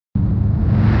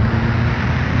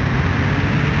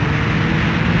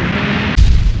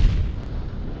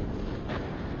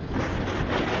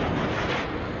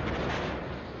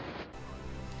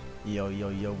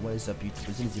Yo, what is up,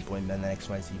 YouTubers? It is your boy Man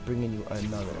XYZ bringing you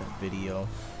another video.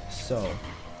 So,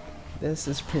 this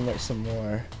is pretty much some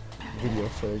more video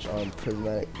footage on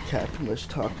Prismatic Cat pretty much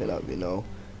talking up, you know,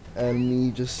 and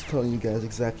me just telling you guys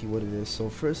exactly what it is. So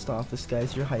first off, this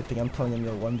guy's you're hyping, I'm telling him,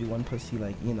 yo, 1v1 pussy,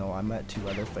 like, you know, I'm at 2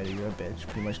 other fighter, you're a bitch.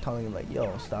 Pretty much telling him, like,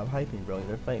 yo, stop hyping, bro,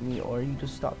 either fight me or you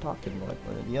just stop talking, bro, like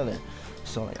one or the other.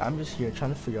 So like, I'm just here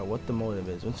trying to figure out what the motive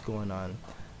is, what's going on.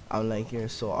 I'm like, here,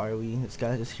 so are we? This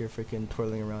guy's just here freaking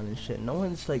twirling around and shit. No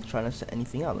one's like trying to set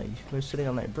anything out. Like, we're sitting,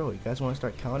 I'm like, bro, you guys want to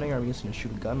start counting? Or are we just gonna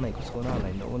shoot a gun? Like, what's going on?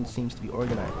 Like, no one seems to be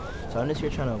organized. So I'm just here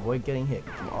trying to avoid getting hit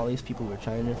from all these people who are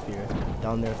trying to interfere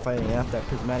down there fighting. And after that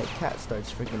Prismatic Cat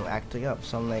starts freaking acting up,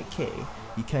 so I'm like, hey,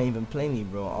 you can't even play me,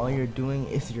 bro. All you're doing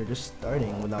is you're just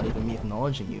starting without even me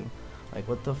acknowledging you. Like,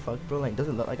 what the fuck, bro? Like,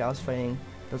 doesn't look like I was fighting.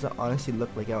 Doesn't honestly look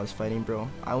like I was fighting, bro.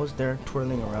 I was there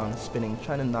twirling around, spinning,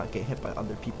 trying to not get hit by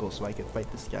other people so I could fight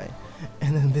this guy.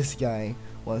 And then this guy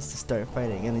wants to start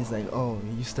fighting, and he's like, oh,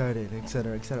 you started,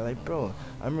 etc, etc. Like, bro,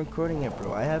 I'm recording it,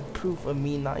 bro. I have proof of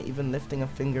me not even lifting a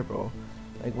finger, bro.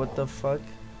 Like, what the fuck?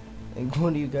 Like,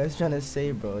 what are you guys trying to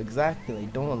say, bro? Exactly,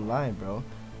 like, don't lie, bro.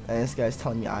 And this guy's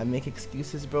telling me I make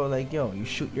excuses, bro. Like, yo, you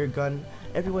shoot your gun.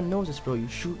 Everyone knows this, bro. You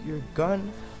shoot your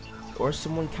gun, or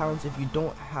someone counts if you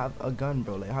don't have a gun,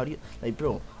 bro. Like, how do you, like,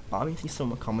 bro, obviously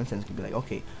someone common sense could be like,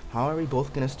 okay, how are we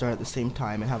both gonna start at the same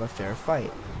time and have a fair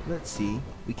fight? Let's see.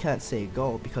 We can't say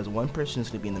go because one person is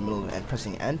gonna be in the middle of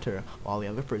pressing enter while the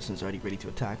other person is already ready to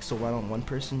attack. So why don't one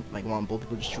person, like, why don't both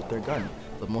people just shoot their gun?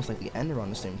 They'll most likely end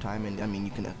around the same time, and I mean,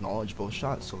 you can acknowledge both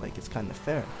shots, so like, it's kind of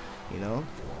fair, you know?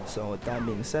 So with that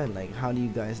being said, like, how do you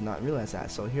guys not realize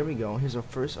that? So here we go. Here's our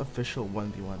first official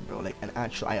 1v1, bro. Like, an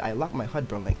actual, I lock my HUD,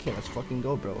 bro. I'm like, okay, let's fucking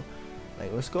go, bro.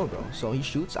 Like, let's go, bro. So he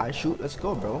shoots, I shoot, let's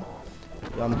go, bro.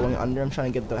 Yo, I'm going under, I'm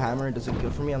trying to get the hammer, it doesn't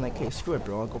good for me. I'm like, hey, screw it,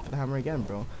 bro, I'll go for the hammer again,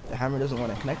 bro. The hammer doesn't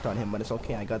want to connect on him, but it's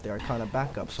okay, I got the Arcana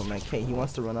backup. So I'm like, hey, he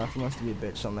wants to run off, he wants to be a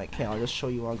bitch. So I'm like, hey, I'll just show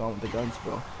you where I'm going with the guns,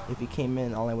 bro. If he came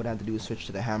in, all I would have to do is switch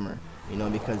to the hammer, you know,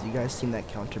 because you guys seen that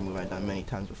counter move I've done many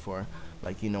times before.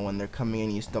 Like, you know, when they're coming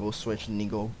in, you just double switch and you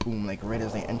go boom, like right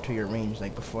as they enter your range,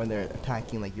 like before they're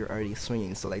attacking, like you're already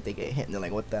swinging, so like they get hit and they're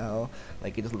like, what the hell?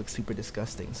 Like, it just looks super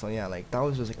disgusting. So yeah, like, that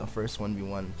was just like a first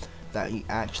 1v1 that he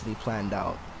actually planned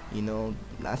out. You know,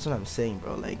 that's what I'm saying,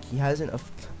 bro. Like, he hasn't,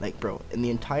 like, bro, in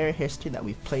the entire history that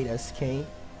we've played SK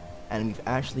and we've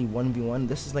actually 1v1,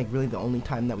 this is like really the only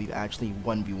time that we've actually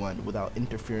 1v1 without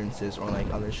interferences or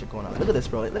like other shit going on. Look at this,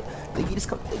 bro. Like he just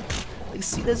come, like,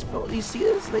 see this, bro? Do you see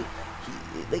this? Like,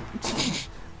 like,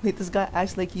 like, this guy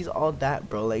acts like he's all that,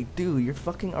 bro. Like, dude, you're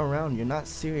fucking around. You're not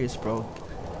serious, bro.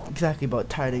 Exactly, about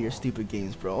tired of your stupid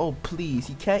games, bro. Oh, please,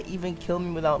 he can't even kill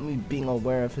me without me being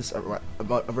aware of his aware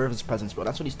of his presence, bro.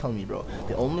 That's what he's telling me, bro.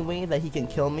 The only way that he can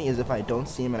kill me is if I don't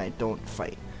see him and I don't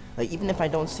fight. Like, even if I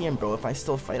don't see him, bro, if I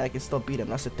still fight, I can still beat him.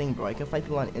 That's the thing, bro. I can fight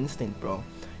people on instinct, bro.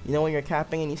 You know, when you're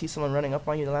capping and you see someone running up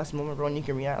on you the last moment, bro, and you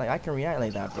can react, like, I can react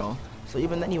like that, bro. So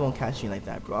even then, you won't catch me like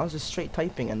that, bro. I was just straight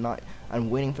typing and I'm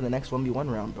waiting for the next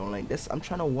 1v1 round, bro. Like, this, I'm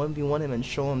trying to 1v1 him and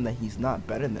show him that he's not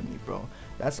better than me, bro.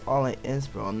 That's all it is,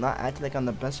 bro. I'm not acting like I'm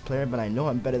the best player, but I know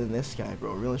I'm better than this guy,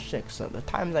 bro. Real shit. So the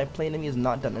times I played him, he has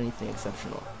not done anything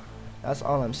exceptional. That's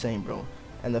all I'm saying, bro.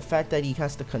 And the fact that he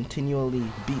has to continually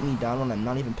beat me down when I'm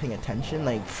not even paying attention,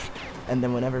 like, and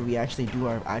then whenever we actually do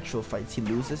our actual fights, he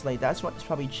loses. Like, that's why it's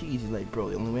probably cheese. He's like, bro,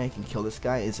 the only way I can kill this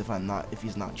guy is if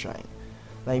he's not trying.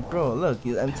 Like, bro, look,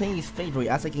 I'm saying he's fake, bro. He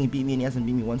acts like he can beat me and he hasn't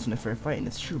beat me once in a fair fight, and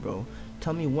it's true, bro.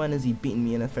 Tell me when has he beaten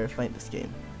me in a fair fight this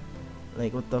game?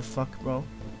 Like, what the fuck, bro?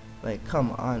 Like,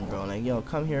 come on, bro. Like, yo,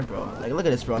 come here, bro. Like, look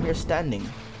at this, bro. I'm here standing.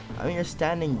 I'm here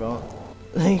standing, bro.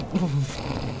 Like,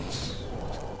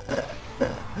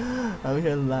 I'm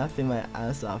here laughing my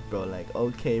ass off, bro. Like,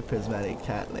 okay, Prismatic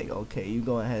Cat. Like, okay, you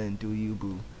go ahead and do you,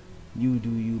 boo. You do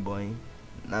you, boy.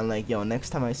 And I'm like, yo, next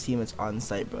time I see him, it's on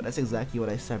site, bro. That's exactly what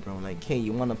I said, bro. I'm like, hey,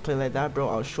 you want to play like that, bro?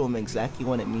 I'll show him exactly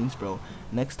what it means, bro.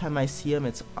 Next time I see him,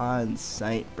 it's on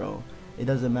site, bro. It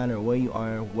doesn't matter where you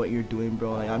are, what you're doing,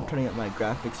 bro. Like, I'm turning up my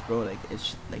graphics, bro. Like,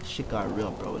 it's like shit got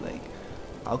real, bro. Like,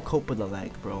 I'll cope with the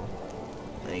lag, bro.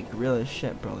 Like, real as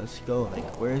shit, bro. Let's go.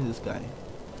 Like, where is this guy?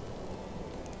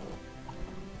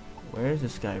 Where is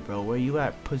this guy, bro? Where you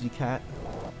at, pussycat?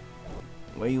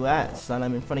 Where you at, son?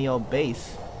 I'm in front of your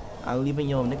base. I'm leaving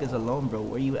your niggas alone, bro.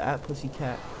 Where you at,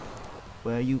 pussycat?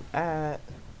 Where you at?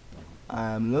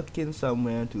 I'm looking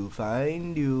somewhere to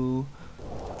find you.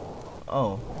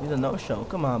 Oh, he's a no-show.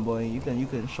 Come on, boy. You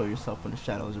can show yourself in the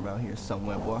shadows around here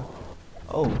somewhere, boy.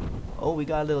 Oh, we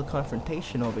got a little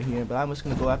confrontation over here, but I'm just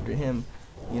gonna go after him,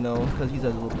 you know, because he's a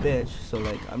little bitch. So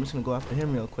like, I'm just gonna go after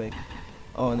him real quick.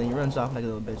 Oh, and then he runs off like a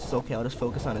little bitch. It's okay, I'll just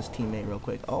focus on his teammate real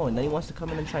quick. Oh, and then he wants to come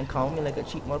in and try and calm me like a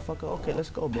cheap motherfucker. Okay, let's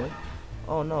go, boy.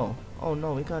 Oh no,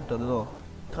 we got a little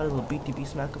BTB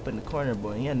smack up in the corner,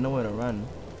 boy. He had nowhere to run.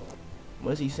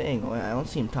 What is he saying? Oh, I don't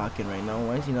see him talking right now.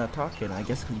 Why is he not talking? I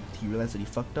guess he realized that he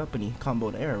fucked up and he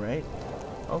comboed air, right?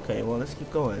 Okay, well, let's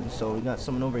keep going. So we got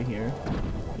someone over here,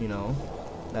 you know.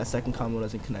 That second combo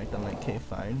doesn't connect. I'm like, okay,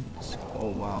 fine. Oh,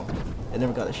 wow. I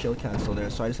never got a shield cancel there,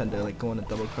 so I just had to, like, go on a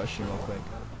double crushing real quick.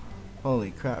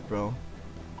 Holy crap, bro.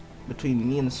 Between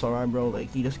me and Sora, bro,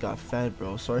 like, he just got fed,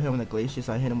 bro. Sora hit him with the Glacius,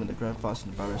 I hit him with the Grand Frost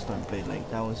and the Barber Storm Blade.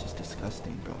 Like, that was just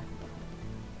disgusting, bro.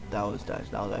 That was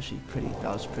actually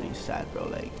pretty sad, bro.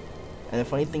 Like, and the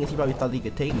funny thing is, he probably thought he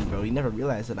could take me, bro. He never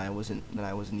realized that I wasn't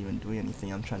even doing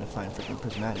anything. I'm trying to find freaking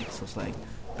Prismatic, so it's like,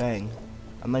 bang.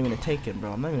 I'm not even gonna take him,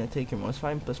 bro. Let's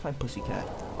find Pussycat.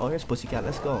 Oh, here's Pussycat.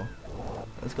 Let's go.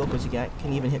 Let's go, Pussycat.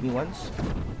 Can you even hit me once?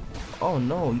 Oh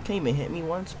no, you can't even hit me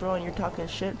once, bro. And you're talking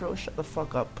shit, bro. Shut the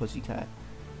fuck up, Pussycat.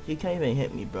 You can't even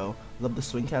hit me, bro. Love the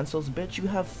swing cancels, bitch. You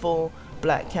have full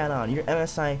black cat on. You're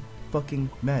MSI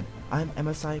fucking mad. I'm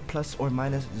MSI plus or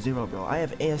minus 0, bro. I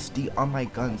have ASD on my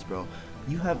guns, bro.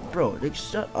 You have, bro. Like,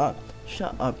 shut up,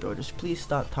 bro. Just please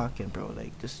stop talking, bro.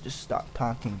 Like, just stop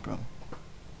talking, bro.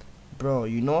 Bro,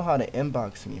 you know how to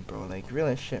inbox me, bro. Like, real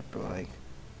as shit, bro. Like,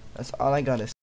 that's all I gotta say.